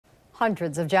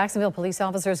Hundreds of Jacksonville police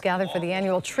officers gathered for the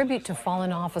annual Tribute to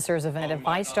Fallen Officers event at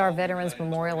ViStar Veterans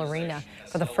Memorial Arena.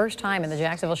 For the first time in the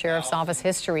Jacksonville Sheriff's Office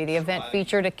history, the event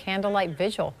featured a candlelight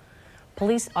vigil.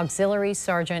 Police Auxiliary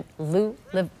Sergeant Lou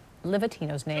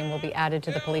Livatino's name will be added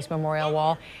to the police memorial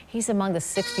wall. He's among the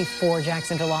 64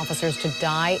 Jacksonville officers to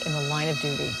die in the line of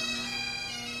duty.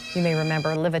 You may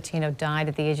remember Livatino died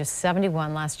at the age of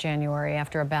 71 last January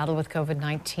after a battle with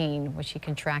COVID-19, which he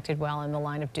contracted while in the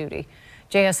line of duty.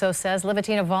 JSO says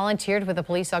Livatino volunteered with the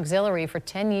police auxiliary for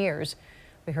 10 years.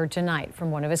 We heard tonight from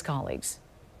one of his colleagues.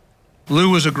 Lou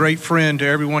was a great friend to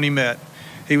everyone he met.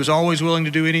 He was always willing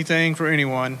to do anything for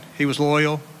anyone. He was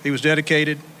loyal, he was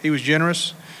dedicated, he was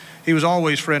generous, he was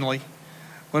always friendly.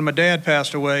 When my dad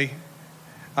passed away,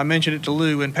 I mentioned it to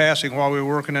Lou in passing while we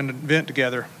were working an event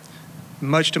together.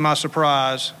 Much to my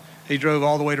surprise, he drove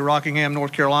all the way to Rockingham,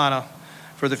 North Carolina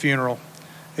for the funeral.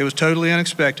 It was totally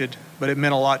unexpected, but it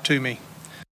meant a lot to me.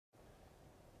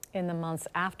 In the months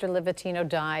after Livatino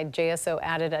died, JSO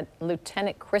added a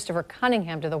Lieutenant Christopher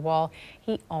Cunningham to the wall.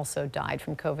 He also died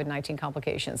from COVID-19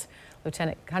 complications.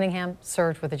 Lieutenant Cunningham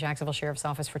served with the Jacksonville Sheriff's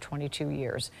Office for 22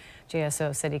 years.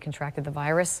 JSO said he contracted the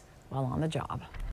virus while on the job.